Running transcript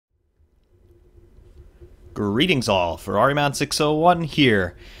Greetings all, Ferrariman601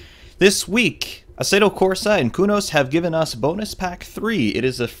 here. This week, Assetto Corsa and Kunos have given us Bonus Pack 3. It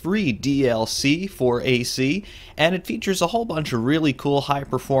is a free DLC for AC, and it features a whole bunch of really cool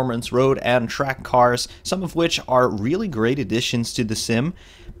high-performance road and track cars, some of which are really great additions to the sim.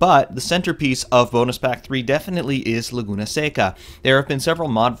 But the centerpiece of Bonus Pack 3 definitely is Laguna Seca. There have been several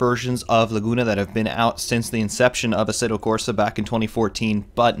mod versions of Laguna that have been out since the inception of Assetto Corsa back in 2014,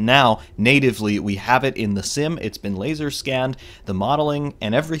 but now, natively, we have it in the sim. It's been laser scanned. The modeling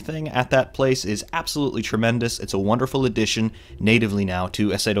and everything at that place is absolutely tremendous. It's a wonderful addition, natively now, to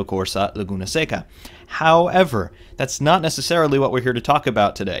Assetto Corsa Laguna Seca. However, that's not necessarily what we're here to talk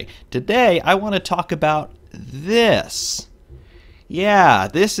about today. Today, I want to talk about this. Yeah,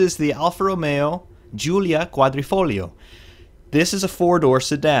 this is the Alfa Romeo Giulia Quadrifoglio. This is a four-door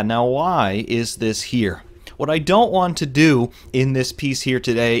sedan. Now, why is this here? What I don't want to do in this piece here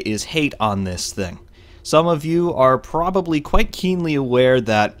today is hate on this thing. Some of you are probably quite keenly aware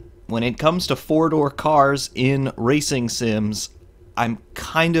that when it comes to four-door cars in racing sims, I'm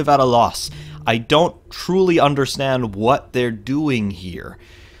kind of at a loss. I don't truly understand what they're doing here.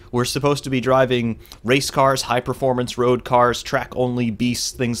 We're supposed to be driving race cars, high-performance road cars, track-only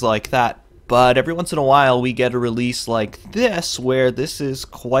beasts, things like that. But every once in a while we get a release like this, where this is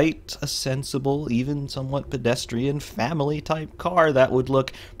quite a sensible, even somewhat pedestrian, family-type car that would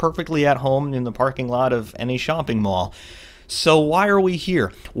look perfectly at home in the parking lot of any shopping mall. So why are we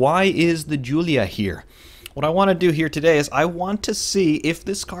here? Why is the Giulia here? What I want to do here today is I want to see if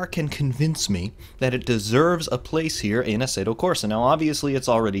this car can convince me that it deserves a place here in Assetto Corsa. Now, obviously, it's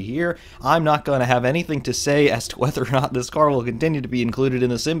already here. I'm not going to have anything to say as to whether or not this car will continue to be included in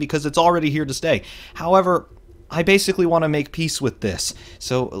the sim because it's already here to stay. However, I basically want to make peace with this.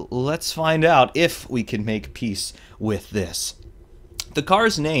 So let's find out if we can make peace with this. The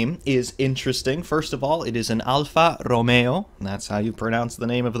car's name is interesting. First of all, it is an Alfa Romeo. That's how you pronounce the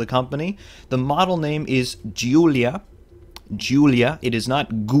name of the company. The model name is Giulia. Giulia. It is not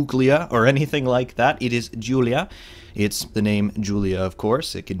Googlia or anything like that. It is Giulia. It's the name Giulia, of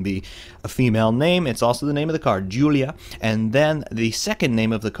course. It can be a female name. It's also the name of the car, Giulia. And then the second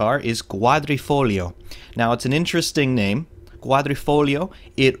name of the car is Quadrifoglio. Now, it's an interesting name. Quadrifoglio,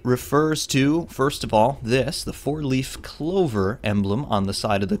 it refers to, first of all, this, the four-leaf clover emblem on the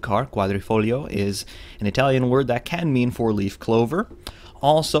side of the car. Quadrifoglio is an Italian word that can mean four-leaf clover.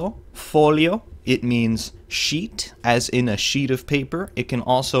 Also, foglio, it means sheet, as in a sheet of paper. It can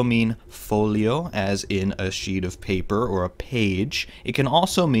also mean folio, as in a sheet of paper or a page. It can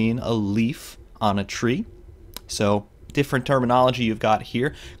also mean a leaf on a tree. So, different terminology you've got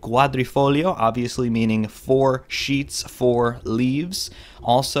here. Quadrifoglio, obviously meaning four sheets, four leaves.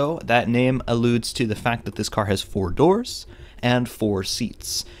 Also, that name alludes to the fact that this car has four doors and four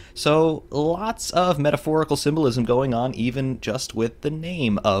seats. So, lots of metaphorical symbolism going on even just with the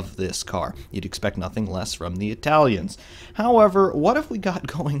name of this car. You'd expect nothing less from the Italians. However, what have we got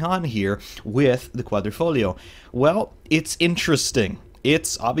going on here with the Quadrifoglio? Well, it's interesting.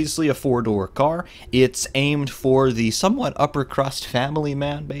 It's obviously a four-door car. It's aimed for the somewhat upper-crust family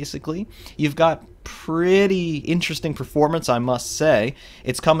man, basically. You've got pretty interesting performance, I must say.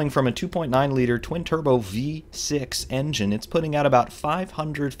 It's coming from a 2.9-liter twin-turbo V6 engine. It's putting out about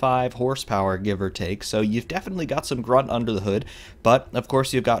 505 horsepower, give or take, so you've definitely got some grunt under the hood. But, of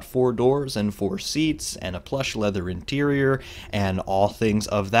course, you've got four doors and four seats and a plush leather interior and all things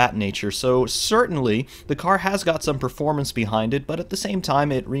of that nature. So, certainly, the car has got some performance behind it, but at the same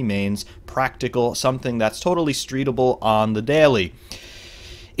time, it remains practical, something that's totally streetable on the daily.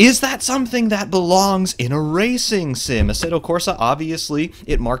 Is that something that belongs in a racing sim? Assetto Corsa, obviously,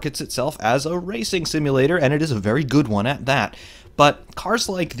 it markets itself as a racing simulator, and it is a very good one at that. But cars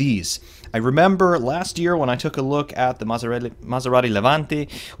like these, I remember last year when I took a look at the Maserati Levante,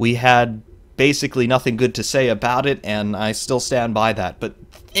 we had basically nothing good to say about it, and I still stand by that. But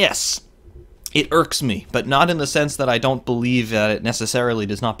this, it irks me, but not in the sense that I don't believe that it necessarily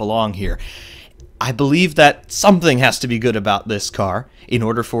does not belong here. I believe that something has to be good about this car in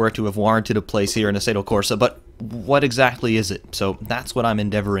order for it to have warranted a place here in Assetto Corsa, but what exactly is it? So that's what I'm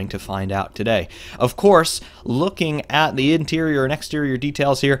endeavoring to find out today. Of course, looking at the interior and exterior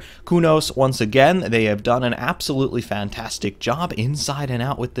details here, Kunos, once again, they have done an absolutely fantastic job inside and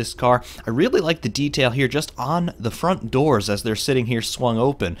out with this car. I really like the detail here just on the front doors as they're sitting here swung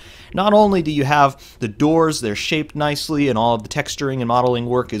open. Not only do you have the doors, they're shaped nicely and all of the texturing and modeling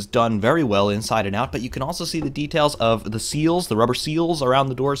work is done very well inside and out, but you can also see the details of the seals, the rubber seals around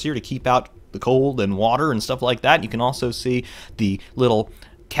the doors here to keep out the cold and water and stuff like that. You can also see the little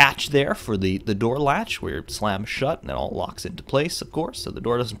catch there for the door latch where it slams shut and it all locks into place, of course, so the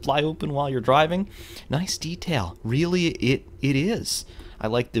door doesn't fly open while you're driving. Nice detail. Really, it is. I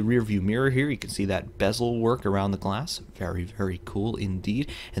like the rear view mirror here. You can see that bezel work around the glass. Very, very cool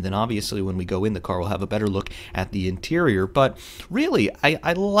indeed. And then obviously when we go in the car, we'll have a better look at the interior. But really,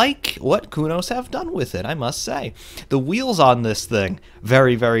 I like what Kunos have done with it, I must say. The wheels on this thing,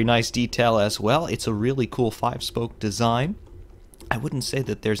 very, very nice detail as well. It's a really cool 5-spoke design. I wouldn't say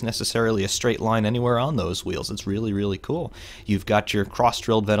that there's necessarily a straight line anywhere on those wheels. It's really, really cool. You've got your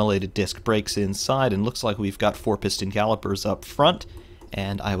cross-drilled ventilated disc brakes inside, and looks like we've got 4-piston calipers up front.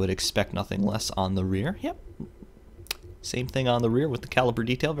 And I would expect nothing less on the rear. Yep. Same thing on the rear with the caliper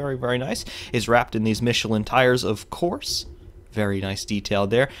detail. Very, very nice. Is wrapped in these Michelin tires, of course. Very nice detail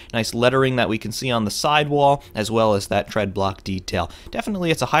there. Nice lettering that we can see on the sidewall, as well as that tread block detail.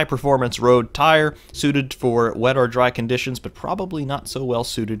 Definitely it's a high-performance road tire, suited for wet or dry conditions, but probably not so well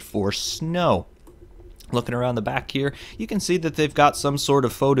suited for snow. Looking around the back here, you can see that they've got some sort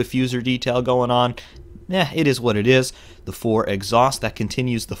of faux diffuser detail going on. It is what it is. The 4 exhaust, that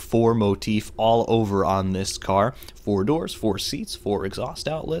continues the 4 motif all over on this car. 4 doors, 4 seats, 4 exhaust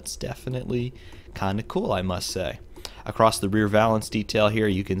outlets. Definitely kind of cool, I must say. Across the rear valance detail here,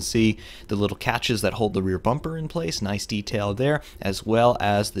 you can see the little catches that hold the rear bumper in place. Nice detail there, as well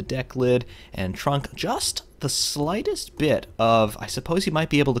as the deck lid and trunk. Just the slightest bit of, I suppose you might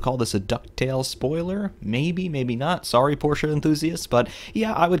be able to call this a ducktail spoiler. Maybe, maybe not. Sorry, Porsche enthusiasts, but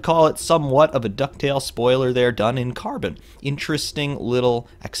yeah, I would call it somewhat of a ducktail spoiler there, done in carbon. Interesting little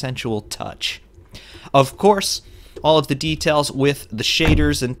accentual touch. Of course, all of the details with the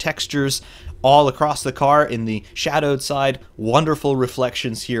shaders and textures all across the car in the shadowed side. Wonderful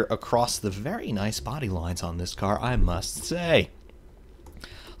reflections here across the very nice body lines on this car, I must say.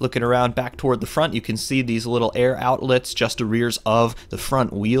 Looking around back toward the front, you can see these little air outlets just to rears of the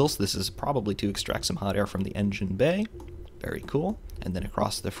front wheels. This is probably to extract some hot air from the engine bay. Very cool. And then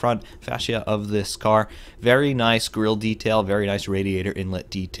across the front fascia of this car, very nice grille detail, very nice radiator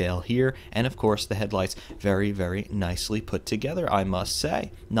inlet detail here, and of course the headlights very, very nicely put together, I must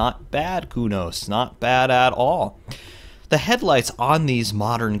say. Not bad, Kunos, not bad at all. The headlights on these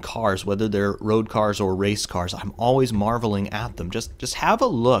modern cars, whether they're road cars or race cars, I'm always marveling at them. Just have a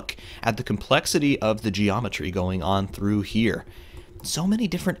look at the complexity of the geometry going on through here. So many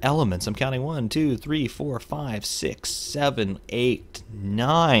different elements. I'm counting 1, 2, 3, 4, 5, 6, 7, 8,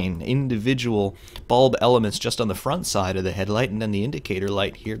 9 individual bulb elements just on the front side of the headlight, and then the indicator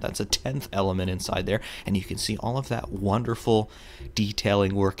light here, that's a 10th element inside there, and you can see all of that wonderful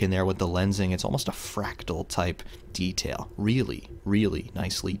detailing work in there with the lensing. It's almost a fractal type detail. Really, really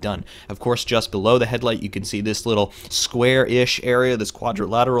nicely done. Of course, just below the headlight, you can see this little square-ish area, this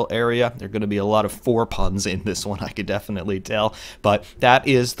quadrilateral area. There are going to be a lot of 4 puns in this one, I could definitely tell, but that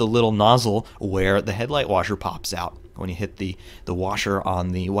is the little nozzle where the headlight washer pops out when you hit the washer on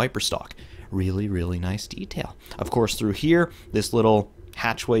the wiper stalk. Really, really nice detail. Of course, through here, this little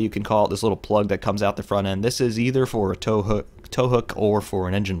hatchway, you can call it, this little plug that comes out the front end. This is either for a tow hook or for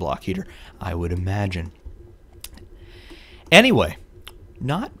an engine block heater, I would imagine. Anyway,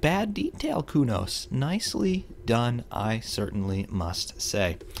 not bad detail, Kunos. Nicely done, I certainly must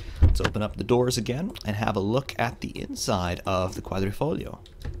say. Let's open up the doors again and have a look at the inside of the Quadrifoglio.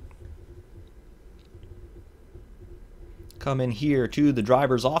 Come in here to the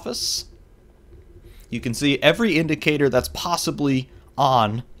driver's office. You can see every indicator that's possibly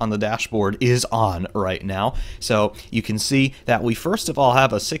on the dashboard is on right now. So you can see that we first of all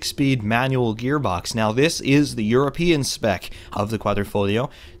have a 6-speed manual gearbox. Now this is the European spec of the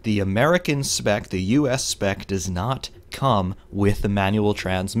Quadrifoglio. The American spec, the US spec, does not come with the manual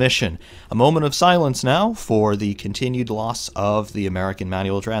transmission. A moment of silence now for the continued loss of the American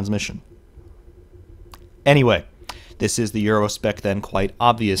manual transmission. Anyway, this is the Euro spec then, quite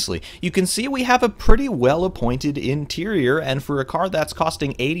obviously. You can see we have a pretty well-appointed interior, and for a car that's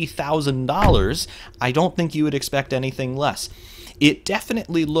costing $80,000, I don't think you would expect anything less. It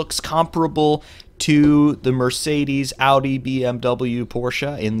definitely looks comparable to the Mercedes, Audi, BMW,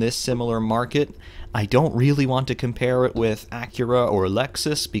 Porsche in this similar market. I don't really want to compare it with Acura or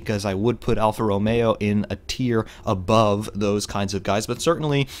Lexus because I would put Alfa Romeo in a tier above those kinds of guys, but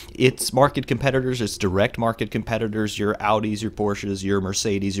certainly its market competitors, its direct market competitors, your Audis, your Porsches, your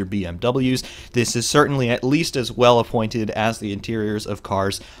Mercedes, your BMWs, this is certainly at least as well appointed as the interiors of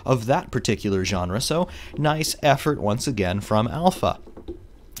cars of that particular genre, so nice effort once again from Alfa.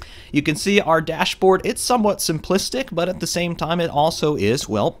 You can see our dashboard, it's somewhat simplistic, but at the same time it also is,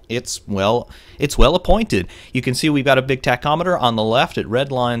 well, it's well appointed. You can see we've got a big tachometer on the left. It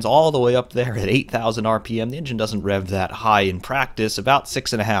red lines all the way up there at 8,000 RPM. The engine doesn't rev that high in practice. About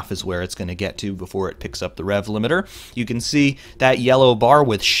 6.5 is where it's going to get to before it picks up the rev limiter. You can see that yellow bar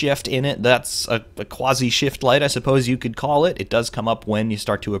with shift in it. That's a quasi-shift light, I suppose you could call it. It does come up when you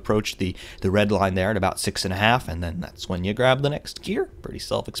start to approach the red line there at about 6.5, and then that's when you grab the next gear. Pretty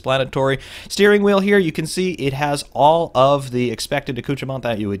self-explanatory. Steering wheel here, you can see it has all of the expected accoutrement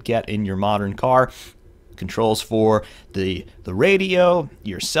that you would get in your modern car. Controls for the radio,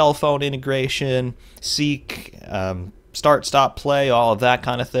 your cell phone integration, seek, start, stop, play, all of that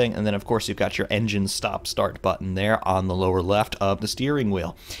kind of thing. And then, of course, you've got your engine stop, start button there on the lower left of the steering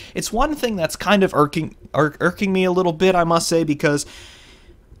wheel. It's one thing that's kind of irking me a little bit, I must say, because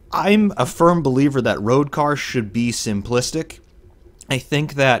I'm a firm believer that road cars should be simplistic. I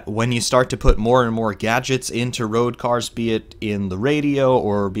think that when you start to put more and more gadgets into road cars, be it in the radio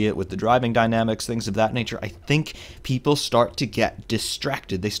or be it with the driving dynamics, things of that nature, I think people start to get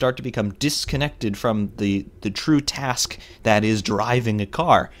distracted. They start to become disconnected from the true task that is driving a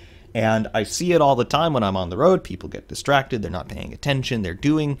car. And I see it all the time when I'm on the road. People get distracted. They're not paying attention. They're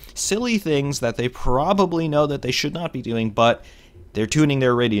doing silly things that they probably know that they should not be doing, but they're tuning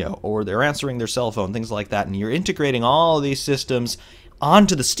their radio or they're answering their cell phone, things like that. And you're integrating all of these systems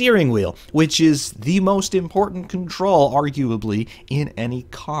onto the steering wheel, which is the most important control, arguably, in any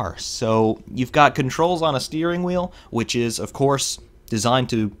car. So you've got controls on a steering wheel, which is, of course, designed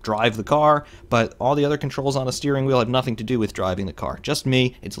to drive the car, but all the other controls on a steering wheel have nothing to do with driving the car. Just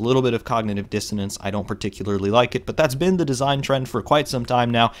me. It's a little bit of cognitive dissonance. I don't particularly like it, but that's been the design trend for quite some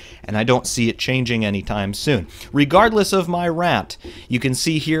time now, and I don't see it changing anytime soon. Regardless of my rant, you can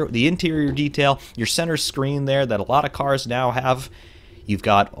see here the interior detail, your center screen there that a lot of cars now have. You've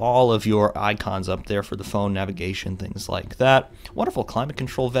got all of your icons up there for the phone navigation, things like that. Wonderful climate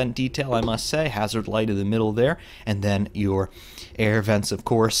control vent detail, I must say. Hazard light in the middle there. And then your air vents, of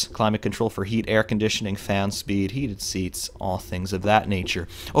course. Climate control for heat, air conditioning, fan speed, heated seats, all things of that nature.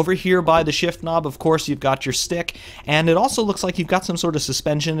 Over here by the shift knob, of course, you've got your stick. And it also looks like you've got some sort of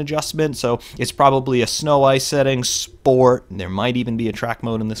suspension adjustment. So it's probably a snow ice setting, sport. There might even be a track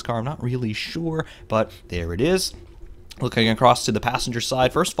mode in this car. I'm not really sure, but there it is. Looking across to the passenger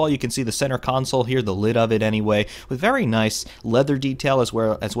side, first of all, you can see the center console here, the lid of it anyway, with very nice leather detail as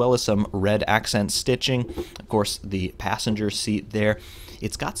well as some red accent stitching. Of course, the passenger seat there.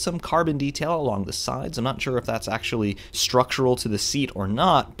 It's got some carbon detail along the sides. I'm not sure if that's actually structural to the seat or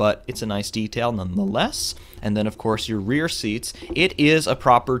not, but it's a nice detail nonetheless. And then, of course, your rear seats. It is a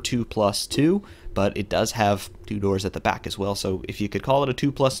proper 2+2. But it does have two doors at the back as well, so if you could call it a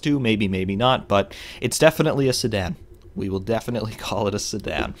 2+2, maybe, maybe not, but it's definitely a sedan. We will definitely call it a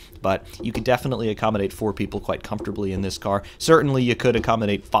sedan, but you could definitely accommodate 4 people quite comfortably in this car. Certainly you could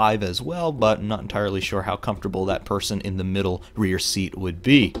accommodate 5 as well, but I'm not entirely sure how comfortable that person in the middle rear seat would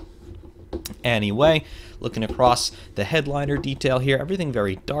be. Anyway, looking across the headliner detail here, everything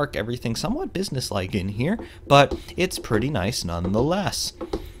very dark, everything somewhat businesslike in here, but it's pretty nice nonetheless.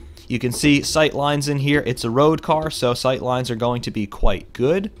 You can see sight lines in here. It's a road car, so sight lines are going to be quite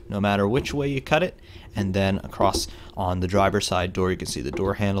good no matter which way you cut it. And then across on the driver's side door, you can see the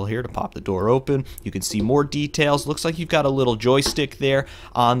door handle here to pop the door open. You can see more details. Looks like you've got a little joystick there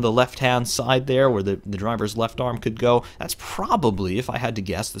on the left-hand side there where the driver's left arm could go. That's probably, if I had to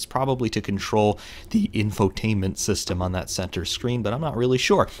guess, that's probably to control the infotainment system on that center screen, but I'm not really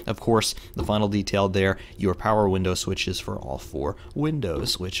sure. Of course, the final detail there, your power window switches for all 4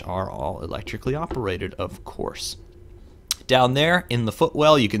 windows, which are all electrically operated, of course. Down there in the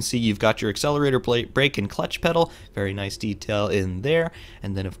footwell, you can see you've got your accelerator, brake, and clutch pedal. Very nice detail in there.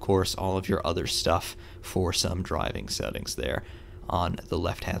 And then, of course, all of your other stuff for some driving settings there on the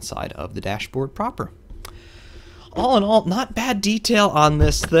left-hand side of the dashboard proper. All in all, not bad detail on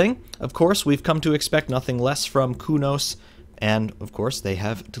this thing. Of course, we've come to expect nothing less from Kunos, and, of course, they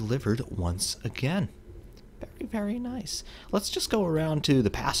have delivered once again. Very, very nice. Let's just go around to the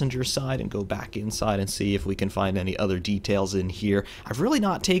passenger side and go back inside and see if we can find any other details in here. I've really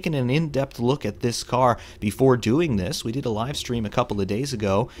not taken an in-depth look at this car before doing this. We did a live stream a couple of days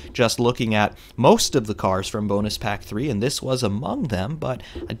ago just looking at most of the cars from Bonus Pack 3, and this was among them, but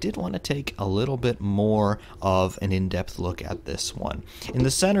I did want to take a little bit more of an in-depth look at this one. In the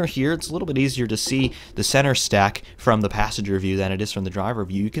center here, it's a little bit easier to see the center stack from the passenger view than it is from the driver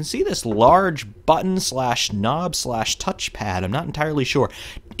view. You can see this large button slash knob slash touchpad. I'm not entirely sure.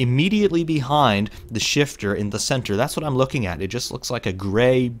 Immediately behind the shifter in the center, that's what I'm looking at. It just looks like a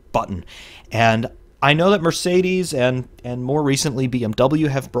gray button. And I know that Mercedes and more recently BMW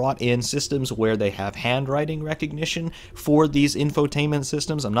have brought in systems where they have handwriting recognition for these infotainment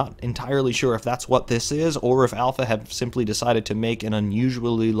systems. I'm not entirely sure if that's what this is, or if Alfa have simply decided to make an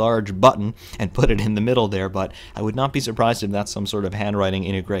unusually large button and put it in the middle there, but I would not be surprised if that's some sort of handwriting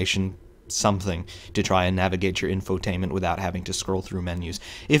integration something to try and navigate your infotainment without having to scroll through menus.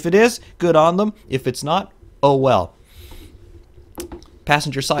 If it is, good on them. If it's not, oh well.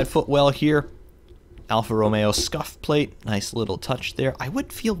 Passenger side footwell here. Alfa Romeo scuff plate, nice little touch there. I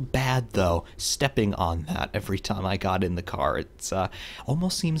would feel bad, though, stepping on that every time I got in the car. It's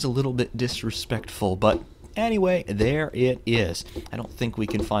almost seems a little bit disrespectful, but anyway, there it is. I don't think we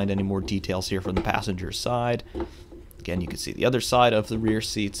can find any more details here from the passenger side. Again, you can see the other side of the rear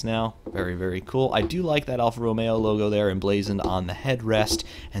seats now. Very, very cool. I do like that Alfa Romeo logo there emblazoned on the headrest.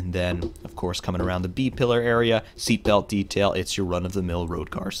 And then, of course, coming around the B-pillar area, seatbelt detail. It's your run-of-the-mill road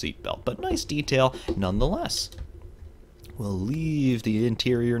car seatbelt, but nice detail nonetheless. We'll leave the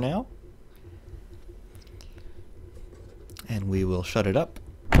interior now. And we will shut it up.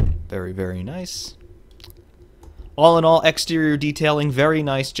 Very, very nice. All in all, exterior detailing, very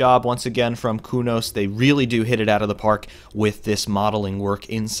nice job once again from Kunos. They really do hit it out of the park with this modeling work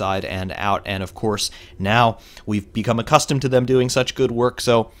inside and out. And of course, now we've become accustomed to them doing such good work,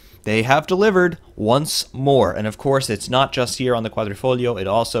 so they have delivered once more. And of course, it's not just here on the Quadrifoglio, it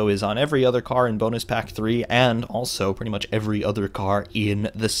also is on every other car in Bonus Pack 3 and also pretty much every other car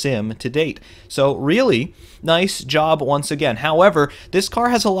in the sim to date. So really, nice job once again. However, this car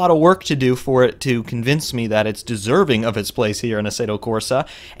has a lot of work to do for it to convince me that it's deserving of its place here in Assetto Corsa,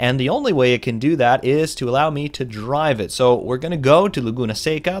 and the only way it can do that is to allow me to drive it. So we're going to go to Laguna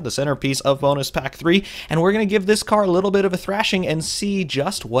Seca, the centerpiece of Bonus Pack 3, and we're going to give this car a little bit of a thrashing and see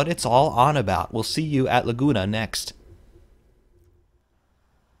just what it's all on about. We'll see you at Laguna next.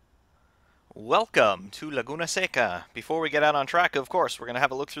 Welcome to Laguna Seca. Before we get out on track, of course, we're going to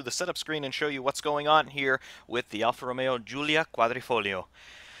have a look through the setup screen and show you what's going on here with the Alfa Romeo Giulia Quadrifoglio.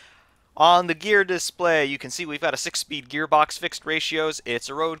 On the gear display, you can see we've got a 6-speed gearbox, fixed ratios. It's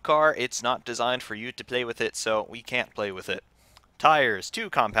a road car. It's not designed for you to play with it, so we can't play with it. Tires,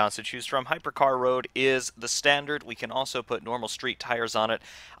 2 compounds to choose from. Hypercar Road is the standard. We can also put normal street tires on it.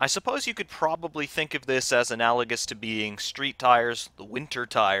 I suppose you could probably think of this as analogous to being street tires, the winter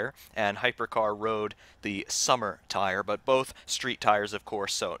tire, and Hypercar Road, the summer tire, but both street tires, of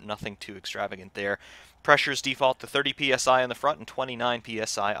course, so nothing too extravagant there. Pressures default to 30 psi in the front and 29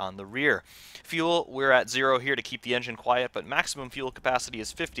 psi on the rear. Fuel, we're at 0 here to keep the engine quiet, but maximum fuel capacity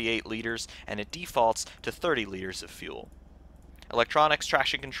is 58 liters, and it defaults to 30 liters of fuel. Electronics,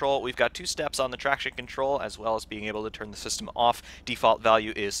 traction control, we've got 2 steps on the traction control, as well as being able to turn the system off. Default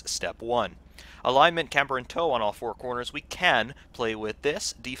value is step 1. Alignment, camber, and tow on all 4 corners, we can play with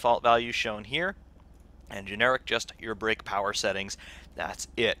this. Default value shown here. And generic, just your brake power settings. That's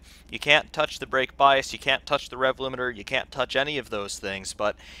it. You can't touch the brake bias, you can't touch the rev limiter, you can't touch any of those things,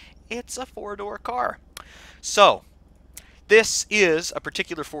 but it's a 4-door car. So, this is a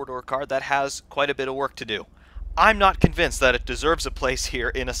particular 4-door car that has quite a bit of work to do. I'm not convinced that it deserves a place here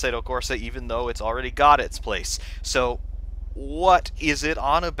in Assetto Corsa, even though it's already got its place. So, what is it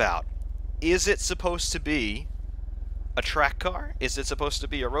on about? Is it supposed to be a track car? Is it supposed to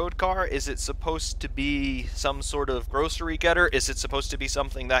be a road car? Is it supposed to be some sort of grocery getter? Is it supposed to be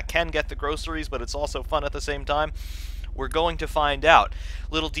something that can get the groceries, but it's also fun at the same time? We're going to find out.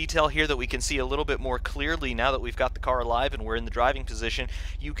 Little detail here that we can see a little bit more clearly now that we've got the car alive and we're in the driving position.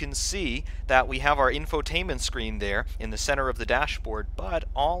 You can see that we have our infotainment screen there in the center of the dashboard, but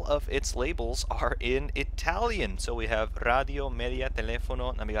all of its labels are in Italian. So we have radio, media,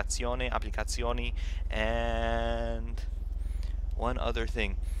 telefono, navigazione, applicazioni, and one other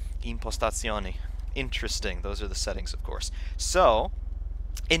thing, impostazione. Interesting. Those are the settings, of course. So,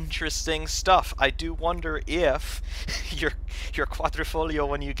 interesting stuff. I do wonder if your Quadrifoglio,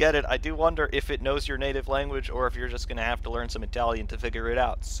 when you get it, I do wonder if it knows your native language or if you're just going to have to learn some Italian to figure it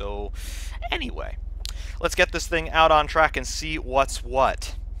out. So, anyway, let's get this thing out on track and see what's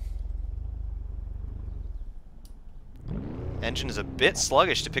what. Engine is a bit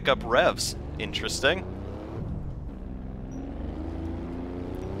sluggish to pick up revs. Interesting.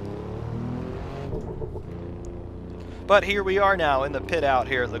 But here we are now in the pit out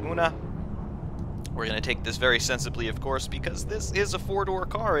here at Laguna. We're going to take this very sensibly, of course, because this is a 4-door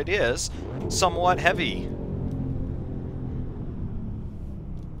car. It is somewhat heavy.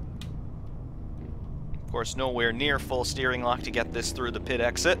 Of course, nowhere near full steering lock to get this through the pit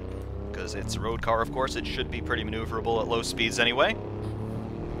exit, because it's a road car, of course. It should be pretty maneuverable at low speeds anyway.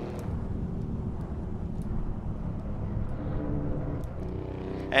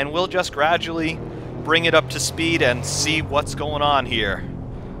 And we'll just gradually bring it up to speed and see what's going on here.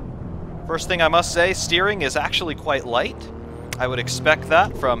 First thing I must say, steering is actually quite light. I would expect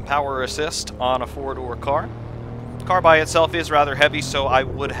that from power assist on a four-door car. The car by itself is rather heavy, so I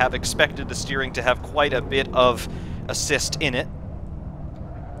would have expected the steering to have quite a bit of assist in it.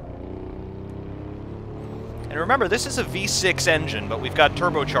 And remember, this is a V6 engine, but we've got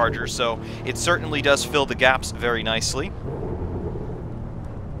turbochargers, so it certainly does fill the gaps very nicely.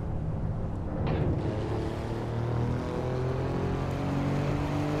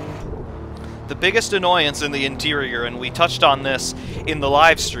 The biggest annoyance in the interior, and we touched on this in the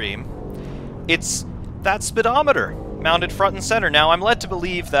live stream, it's that speedometer mounted front and center. Now, I'm led to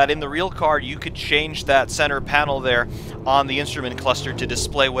believe that in the real car you could change that center panel there on the instrument cluster to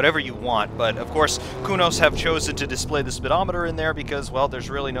display whatever you want, but of course Kunos have chosen to display the speedometer in there because, well, there's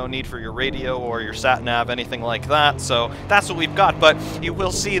really no need for your radio or your sat-nav, anything like that, so that's what we've got. But you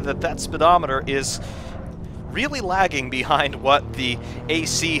will see that that speedometer is really lagging behind what the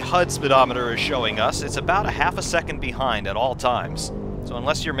AC HUD speedometer is showing us. It's about a half a second behind at all times. So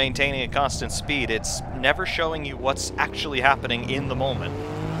unless you're maintaining a constant speed, it's never showing you what's actually happening in the moment.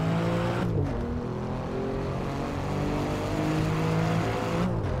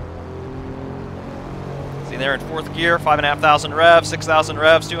 See there in fourth gear, 5,500 revs, 6,000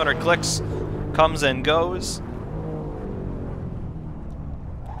 revs, 200 clicks, comes and goes.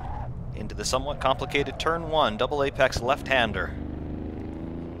 Into the somewhat complicated turn 1, double apex left-hander.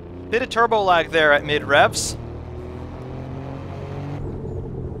 Bit of turbo lag there at mid-revs.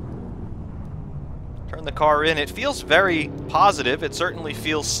 Turn the car in. It feels very positive. It certainly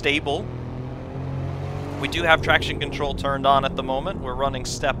feels stable. We do have traction control turned on at the moment. We're running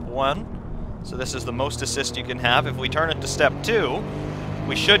step 1, so this is the most assist you can have. If we turn it to step 2,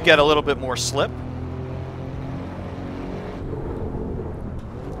 we should get a little bit more slip.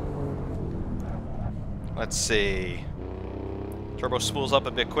 Let's see. Turbo spools up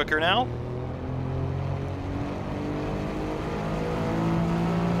a bit quicker now.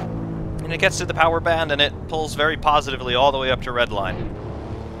 And it gets to the power band and it pulls very positively all the way up to red line.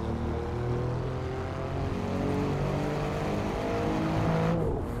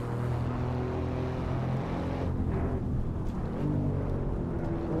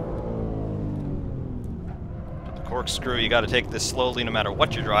 With the corkscrew, you got to take this slowly no matter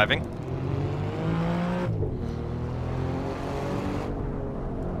what you're driving.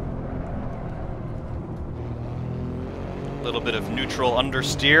 A little bit of neutral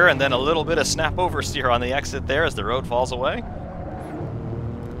understeer, and then a little bit of snap oversteer on the exit there as the road falls away.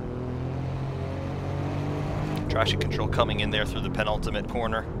 Traction control coming in there through the penultimate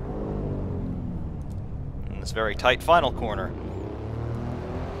corner. And this very tight final corner.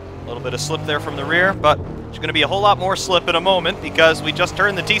 A little bit of slip there from the rear, but there's going to be a whole lot more slip in a moment because we just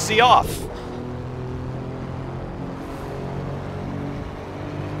turned the TC off.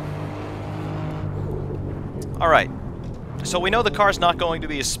 Alright. So we know the car's not going to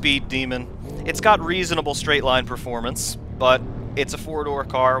be a speed demon. It's got reasonable straight line performance, but it's a four-door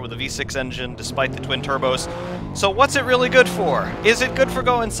car with a V6 engine despite the twin turbos. So what's it really good for? Is it good for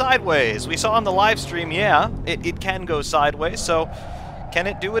going sideways? We saw on the live stream, yeah, it can go sideways, so can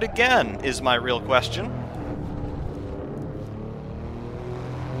it do it again is my real question.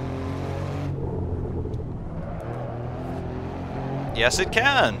 Yes, it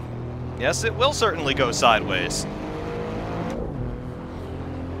can. Yes, it will certainly go sideways.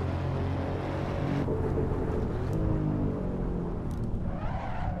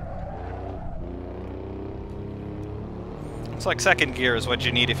 Looks like second gear is what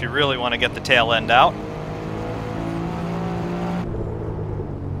you need if you really want to get the tail end out.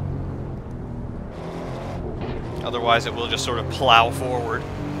 Otherwise it will just sort of plow forward.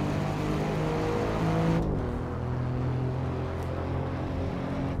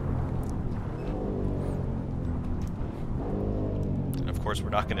 And of course we're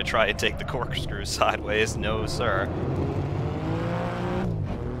not going to try and take the corkscrew sideways, no sir.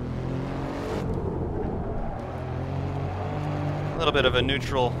 A little bit of a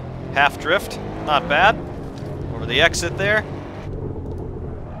neutral half drift, not bad. Over the exit there.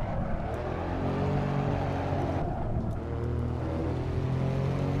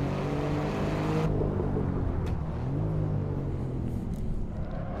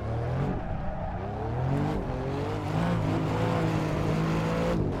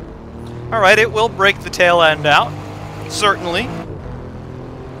 Alright, it will break the tail end out, certainly.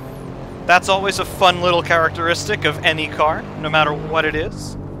 That's always a fun little characteristic of any car, no matter what it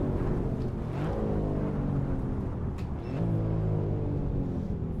is.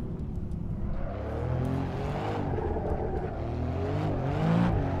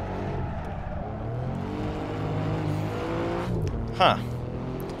 Huh.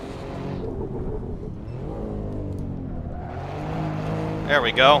 There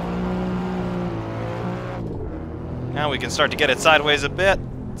we go. Now we can start to get it sideways a bit.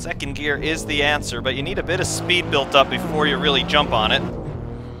 Second gear is the answer, but you need a bit of speed built up before you really jump on it.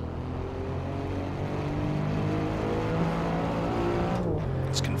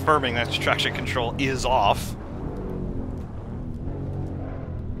 It's confirming that traction control is off.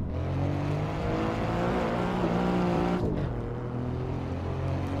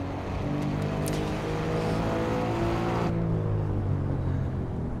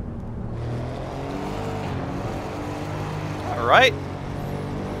 All right.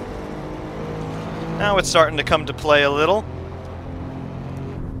 Now it's starting to come to play a little.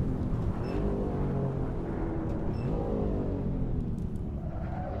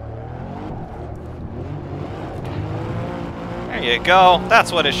 There you go.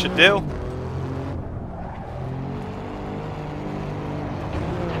 That's what it should do.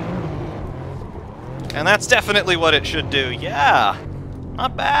 And that's definitely what it should do. Yeah.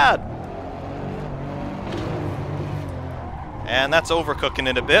 Not bad. And that's overcooking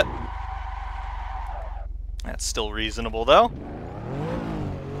it a bit. That's still reasonable, though.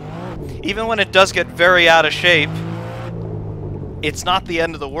 Even when it does get very out of shape, it's not the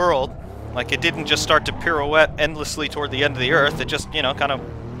end of the world. Like, it didn't just start to pirouette endlessly toward the end of the Earth. It just, you know, kind of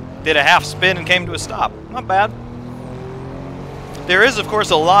did a half spin and came to a stop. Not bad. There is, of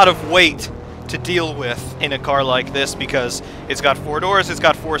course, a lot of weight to deal with in a car like this because it's got 4 doors, it's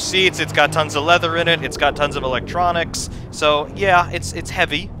got 4 seats, it's got tons of leather in it, it's got tons of electronics. So, yeah, it's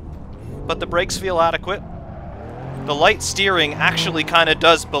heavy, but the brakes feel adequate. The light steering actually kind of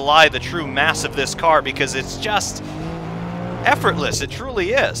does belie the true mass of this car because it's just effortless. It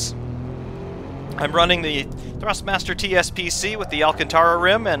truly is. I'm running the Thrustmaster TSPC with the Alcantara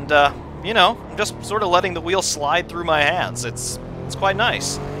rim, and, you know, I'm just sort of letting the wheel slide through my hands. It's quite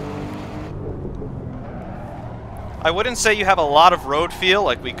nice. I wouldn't say you have a lot of road feel,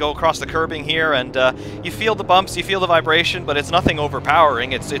 like we go across the curbing here, and you feel the bumps, you feel the vibration, but it's nothing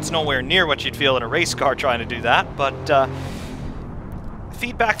overpowering. It's nowhere near what you'd feel in a race car trying to do that, but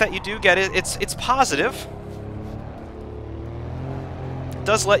feedback that you do get, it's positive. It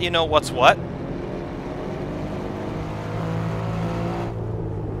does let you know what's what.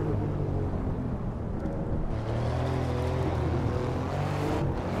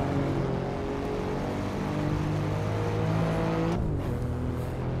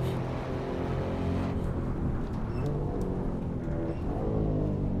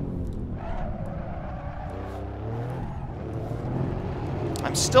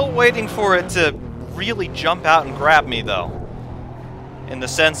 I'm still waiting for it to really jump out and grab me, though. In the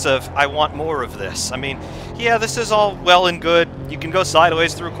sense of, I want more of this. I mean, yeah, this is all well and good. You can go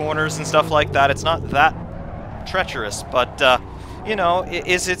sideways through corners and stuff like that. It's not that treacherous, but, you know,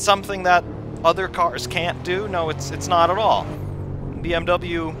 is it something that other cars can't do? No, it's not at all.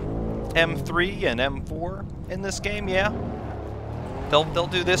 BMW M3 and M4 in this game, yeah. They'll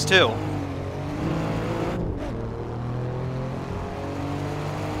do this, too.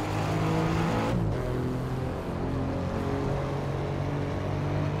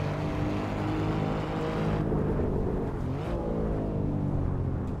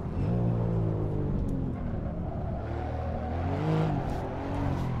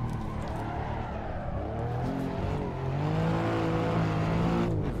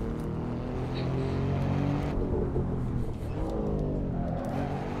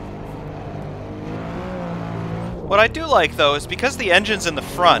 What I do like, though, is because the engine's in the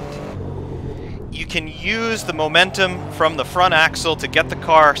front, you can use the momentum from the front axle to get the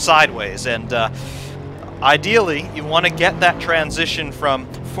car sideways, and ideally, you want to get that transition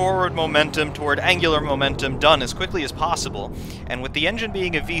from forward momentum toward angular momentum done as quickly as possible. And with the engine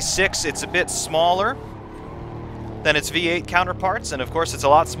being a V6, it's a bit smaller than its V8 counterparts, and of course it's a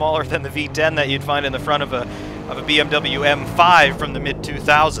lot smaller than the V10 that you'd find in the front of a BMW M5 from the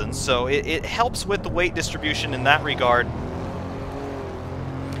mid-2000s, so it helps with the weight distribution in that regard.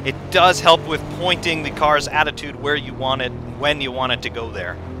 It does help with pointing the car's attitude where you want it, when you want it to go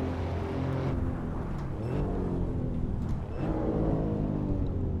there.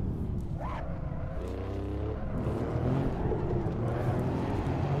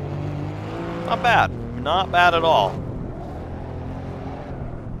 Not bad. Not bad at all.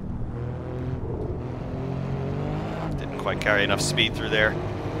 Didn't quite carry enough speed through there.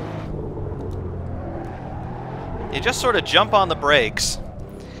 You just sort of jump on the brakes,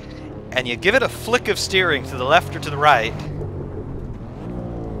 and you give it a flick of steering to the left or to the right,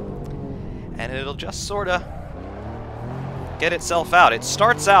 and it'll just sort of get itself out. It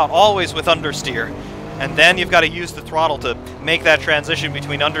starts out always with understeer, And then you've got to use the throttle to make that transition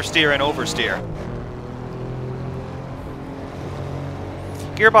between understeer and oversteer.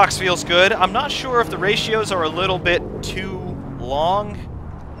 Gearbox feels good. I'm not sure if the ratios are a little bit too long.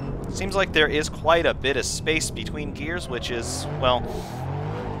 Seems like there is quite a bit of space between gears, which is, well,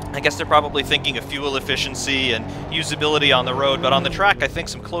 I guess they're probably thinking of fuel efficiency and usability on the road, but on the track I think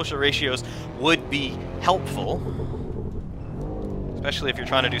some closer ratios would be helpful. Especially if you're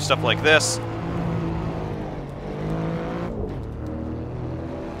trying to do stuff like this.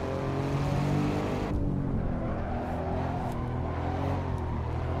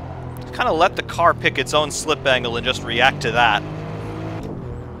 Kind of let the car pick its own slip angle and just react to that.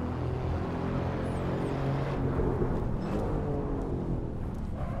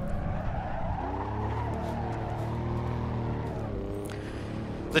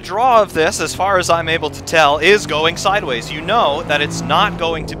 The draw of this, as far as I'm able to tell, is going sideways. You know that it's not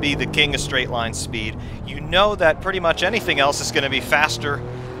going to be the king of straight line speed. You know that pretty much anything else is going to be faster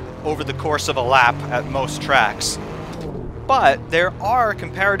over the course of a lap at most tracks. But there are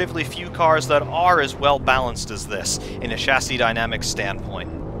comparatively few cars that are as well balanced as this in a chassis dynamics standpoint.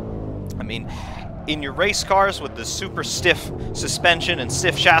 I mean, in your race cars with the super stiff suspension and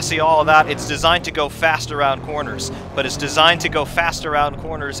stiff chassis, all of that, it's designed to go fast around corners, but it's designed to go fast around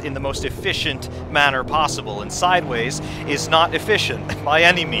corners in the most efficient manner possible, and sideways is not efficient by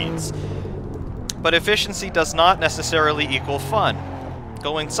any means. But efficiency does not necessarily equal fun.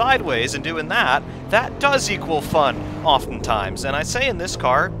 Going sideways and doing that, that does equal fun oftentimes, and I'd say in this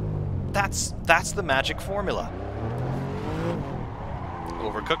car, that's the magic formula.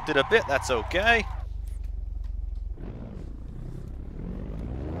 Overcooked it a bit, that's okay.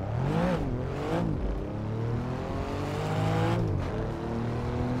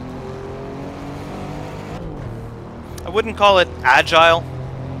 I wouldn't call it agile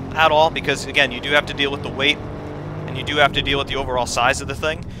at all, because again, you do have to deal with the weight, and you do have to deal with the overall size of the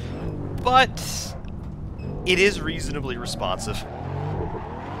thing, but it is reasonably responsive.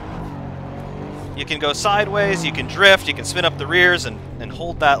 You can go sideways, you can drift, you can spin up the rears and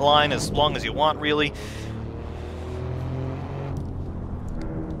hold that line as long as you want, really.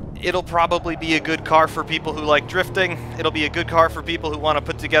 It'll probably be a good car for people who like drifting. It'll be a good car for people who want to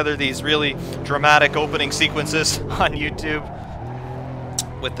put together these really dramatic opening sequences on YouTube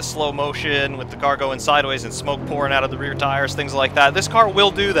with the slow motion, with the car going sideways and smoke pouring out of the rear tires, things like that. This car will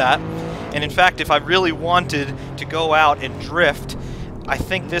do that. And in fact, if I really wanted to go out and drift, I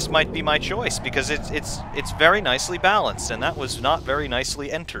think this might be my choice, because it's very nicely balanced, and that was not very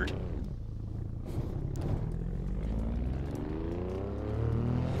nicely entered.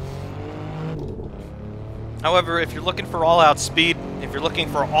 However, if you're looking for all-out speed, if you're looking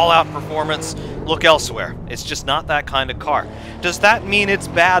for all-out performance, look elsewhere. It's just not that kind of car. Does that mean it's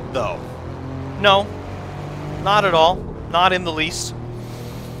bad, though? No, not at all. Not in the least.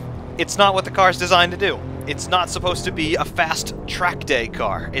 It's not what the car's designed to do. It's not supposed to be a fast track day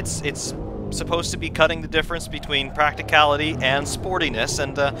car. It's supposed to be cutting the difference between practicality and sportiness,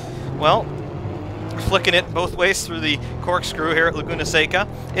 and, well, flicking it both ways through the corkscrew here at Laguna Seca,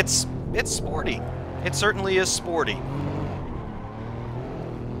 it's sporty. It certainly is sporty.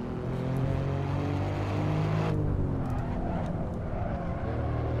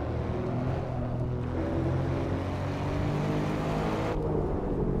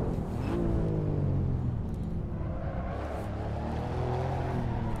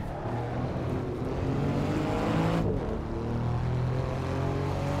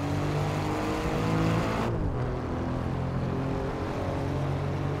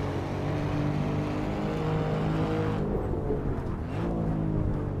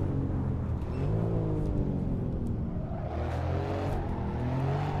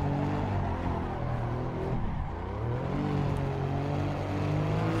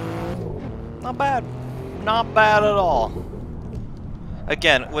 Not bad. Not bad at all.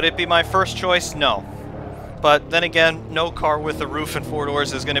 Again, would it be my first choice? No. But then again, no car with a roof and four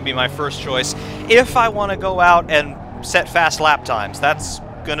doors is going to be my first choice. If I want to go out and set fast lap times, that's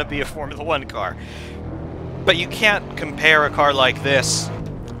going to be a Formula 1 car. But you can't compare a car like this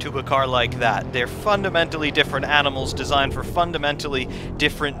to a car like that. They're fundamentally different animals designed for fundamentally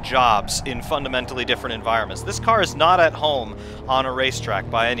different jobs in fundamentally different environments. This car is not at home on a racetrack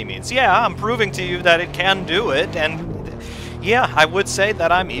by any means. Yeah, I'm proving to you that it can do it, and yeah, I would say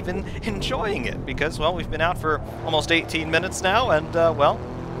that I'm even enjoying it, because, well, we've been out for almost 18 minutes now, and, well,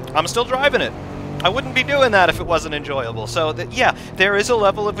 I'm still driving it. I wouldn't be doing that if it wasn't enjoyable. So, yeah, there is a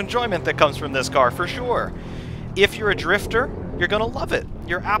level of enjoyment that comes from this car, for sure. If you're a drifter, you're going to love it.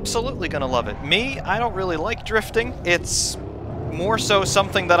 You're absolutely going to love it. Me, I don't really like drifting. It's more so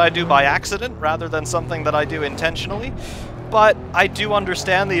something that I do by accident rather than something that I do intentionally, but I do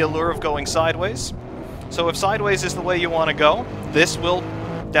understand the allure of going sideways. So if sideways is the way you want to go, this will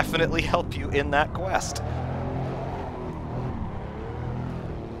definitely help you in that quest.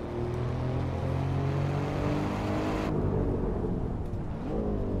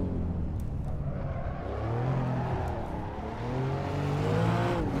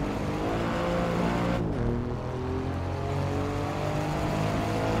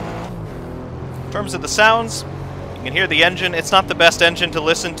 In terms of the sounds, you can hear the engine. It's not the best engine to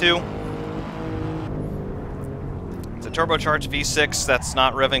listen to. It's a turbocharged V6 that's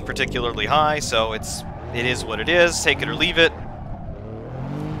not revving particularly high, so it is what it is. Take it or leave it.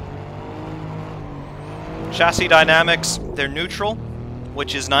 Chassis dynamics, they're neutral,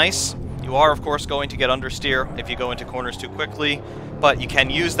 which is nice. You are, of course, going to get understeer if you go into corners too quickly, but you can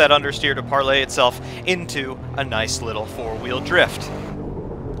use that understeer to parlay itself into a nice little four-wheel drift.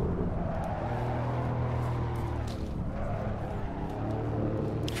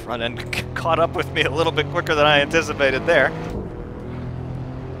 Front end caught up with me a little bit quicker than I anticipated there.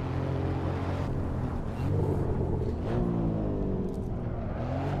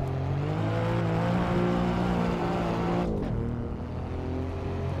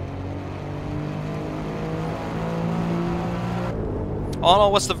 All in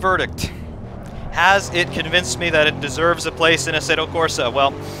all, what's the verdict? Has it convinced me that it deserves a place in Assetto Corsa?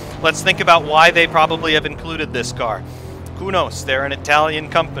 Well, let's think about why they probably have included this car. Kunos, they're an Italian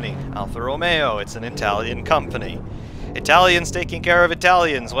company. Alfa Romeo, it's an Italian company. Italians taking care of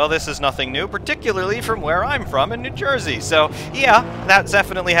Italians. Well, this is nothing new, particularly from where I'm from in New Jersey. So, yeah, that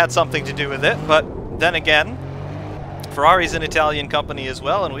definitely had something to do with it. But then again, Ferrari's an Italian company as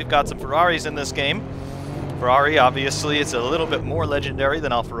well, and we've got some Ferraris in this game. Ferrari, obviously, it's a little bit more legendary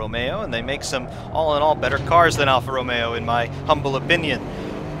than Alfa Romeo, and they make some, all in all, better cars than Alfa Romeo, in my humble opinion.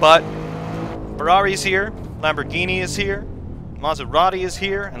 But Ferrari's here, Lamborghini is here, Maserati is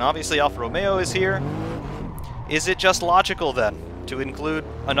here, and obviously Alfa Romeo is here. Is it just logical, then, to include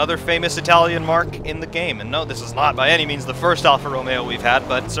another famous Italian mark in the game? And no, this is not by any means the first Alfa Romeo we've had,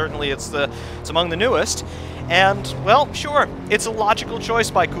 but certainly it's among the newest. And, well, sure, it's a logical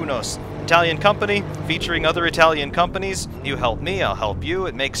choice by Kunos. Italian company, featuring other Italian companies. You help me, I'll help you.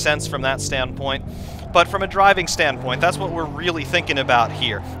 It makes sense from that standpoint. But from a driving standpoint, that's what we're really thinking about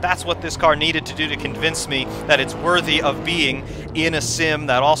here. That's what this car needed to do to convince me that it's worthy of being in a sim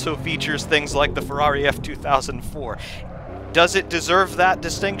that also features things like the Ferrari F2004. Does it deserve that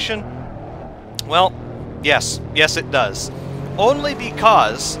distinction? Well, yes. Yes, it does. Only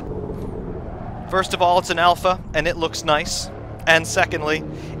because, first of all, it's an Alfa, and it looks nice. And secondly,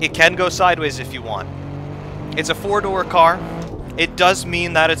 it can go sideways if you want. It's a four-door car. It does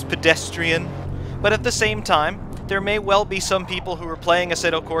mean that it's pedestrian. But at the same time, there may well be some people who are playing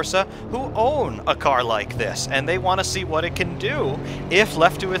Assetto Corsa who own a car like this, and they want to see what it can do if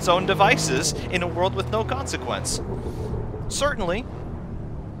left to its own devices in a world with no consequence. Certainly,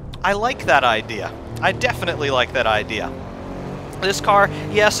 I like that idea. I definitely like that idea. This car,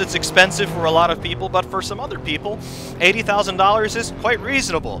 yes, it's expensive for a lot of people, but for some other people, $80,000 is quite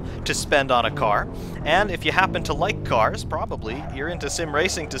reasonable to spend on a car. And if you happen to like cars, probably you're into sim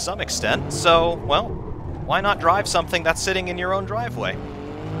racing to some extent, so, well, why not drive something that's sitting in your own driveway?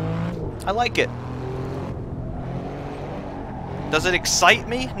 I like it. Does it excite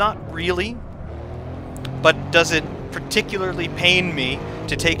me? Not really. But does it particularly pain me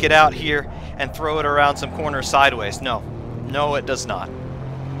to take it out here and throw it around some corners sideways? No. No, it does not.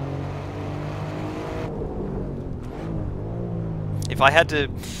 If I had to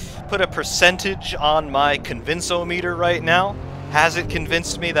put a percentage on my convince-o-meter right now, has it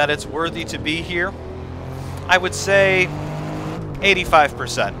convinced me that it's worthy to be here? I would say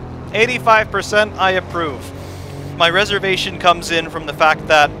 85%. 85% I approve. My reservation comes in from the fact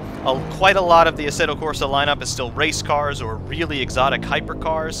that quite a lot of the Assetto Corsa lineup is still race cars or really exotic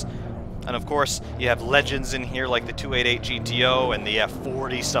hypercars. And of course, you have legends in here like the 288 GTO and the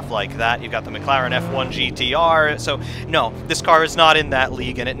F40, stuff like that. You've got the McLaren F1 GTR. So, no, this car is not in that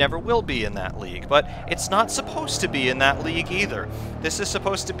league, and it never will be in that league. But it's not supposed to be in that league either. This is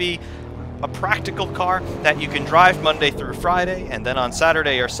supposed to be a practical car that you can drive Monday through Friday, and then on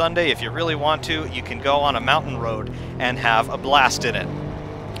Saturday or Sunday, if you really want to, you can go on a mountain road and have a blast in it.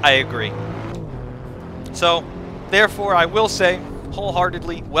 I agree. So, therefore, I will say,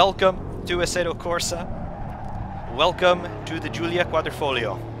 wholeheartedly, welcome to Assetto Corsa. Welcome to the Giulia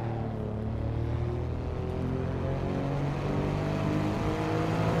Quadrifoglio.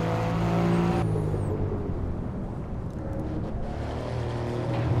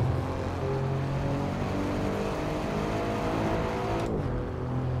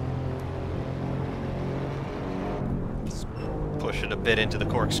 push it a bit into the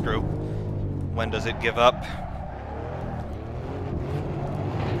corkscrew. When does it give up?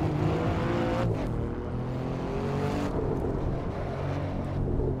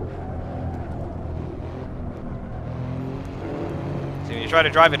 So when you try to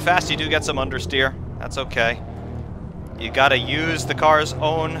drive it fast, you do get some understeer. That's okay. You gotta use the car's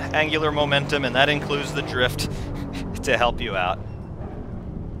own angular momentum, and that includes the drift, to help you out.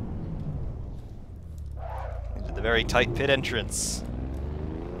 Into the very tight pit entrance.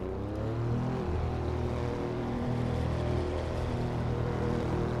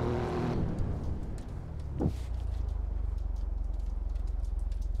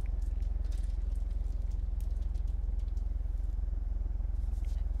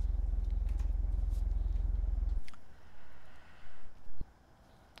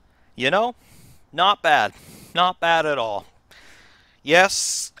 You know, not bad. Not bad at all.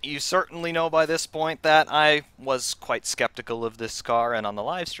 Yes, you certainly know by this point that I was quite skeptical of this car, and on the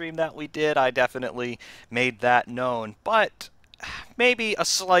live stream that we did, I definitely made that known. But maybe a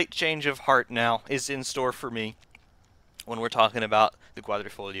slight change of heart now is in store for me when we're talking about the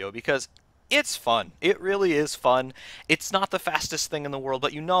Quadrifoglio, because it's fun. It really is fun. It's not the fastest thing in the world,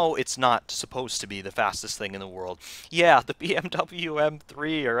 but you know it's not supposed to be the fastest thing in the world. Yeah, the BMW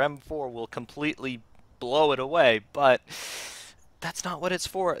M3 or M4 will completely blow it away, but that's not what it's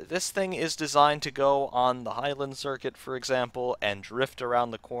for. This thing is designed to go on the Highland circuit, for example, and drift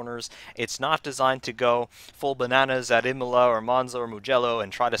around the corners. It's not designed to go full bananas at Imola or Monza or Mugello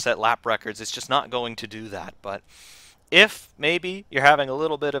and try to set lap records. It's just not going to do that. But if maybe you're having a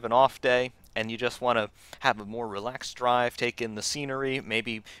little bit of an off day and you just want to have a more relaxed drive, take in the scenery,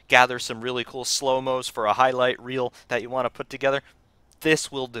 maybe gather some really cool slow-mos for a highlight reel that you want to put together,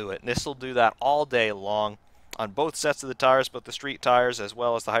 this will do it. This will do that all day long on both sets of the tires, both the street tires as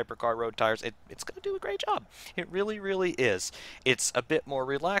well as the hypercar road tires. It's going to do a great job. It really, really is. It's a bit more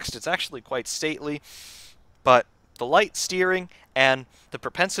relaxed. It's actually quite stately, but the light steering and the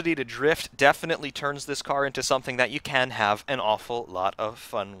propensity to drift definitely turns this car into something that you can have an awful lot of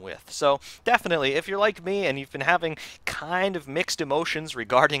fun with. So definitely, if you're like me and you've been having kind of mixed emotions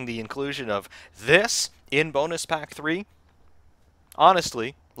regarding the inclusion of this in Bonus Pack 3,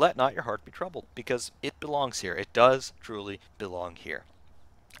 honestly, let not your heart be troubled, because it belongs here. It does truly belong here.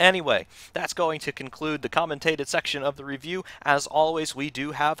 Anyway, that's going to conclude the commentated section of the review. As always, we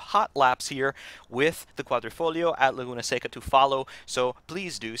do have hot laps here with the Quadrifoglio at Laguna Seca to follow, so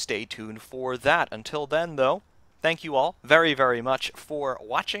please do stay tuned for that. Until then, though, thank you all very, very much for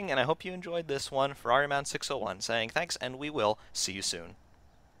watching, and I hope you enjoyed this one. Ferrariman 601 saying thanks, and we will see you soon.